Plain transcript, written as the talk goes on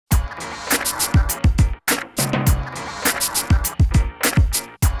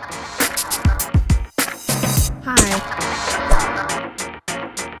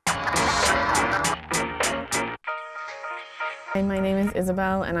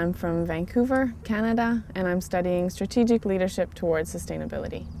Isabel and I'm from Vancouver, Canada, and I'm studying strategic leadership towards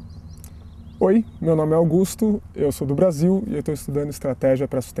sustainability. Oi, meu nome é Augusto, eu sou do Brasil e eu estou estudando estratégia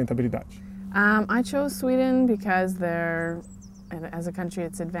para sustentabilidade. I chose Sweden because as a country,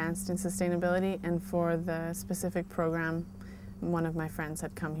 it's advanced in sustainability, and for the specific program, one of my friends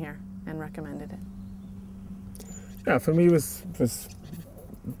had come here and recommended it. Yeah, for me it was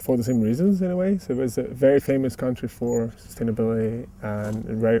for the same reasons in a way. So it was a very famous country for sustainability and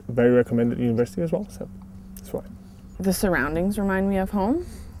a very recommended university as well, so that's why. The surroundings remind me of home,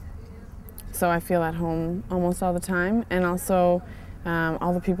 so I feel at home almost all the time, and also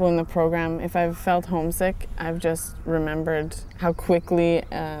all the people in the program, if I've felt homesick, I've just remembered how quickly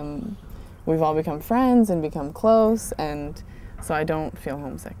we've all become friends and become close, and so I don't feel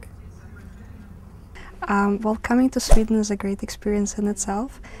homesick. Well, coming to Sweden is a great experience in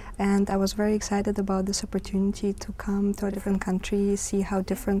itself, and I was very excited about this opportunity to come to a different country, see how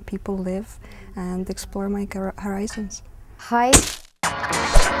different people live, and explore my horizons. Hi.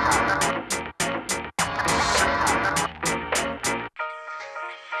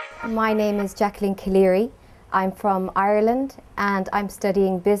 My name is Jacqueline. I'm from Ireland and I'm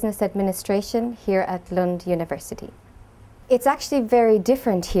studying business administration here at Lund University. It's actually very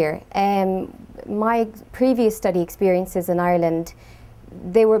different here. My previous study experiences in Ireland,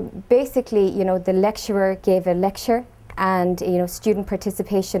 they were basically, the lecturer gave a lecture and, student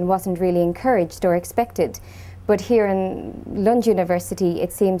participation wasn't really encouraged or expected. But here in Lund University,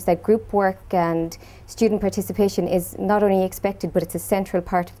 it seems that group work and student participation is not only expected, but it's a central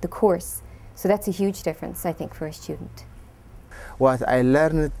part of the course. So that's a huge difference, I think, for a student. What I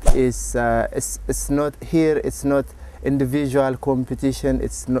learned is it's not here, it's not individual competition,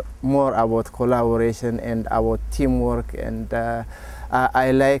 it's not more about collaboration and about teamwork, and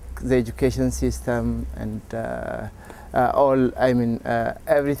I like the education system and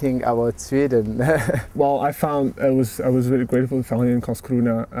everything about Sweden. Well, I was really grateful to find in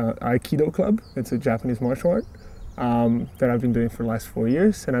Karlskrona Aikido club. It's a Japanese martial art that I've been doing for the last 4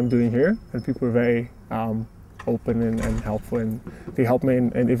 years, and I'm doing here, and people are very open and helpful, and they help me,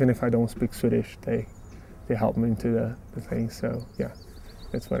 and even if I don't speak Swedish, they help me into the thing. So yeah,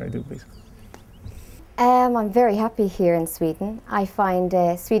 that's what I do basically. I'm very happy here in Sweden. I find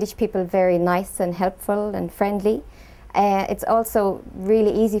Swedish people very nice and helpful and friendly. It's also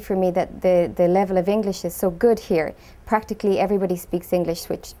really easy for me that the level of English is so good here. Practically everybody speaks English,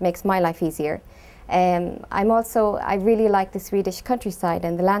 which makes my life easier. I really like the Swedish countryside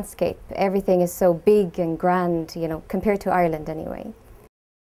and the landscape. Everything is so big and grand, compared to Ireland anyway.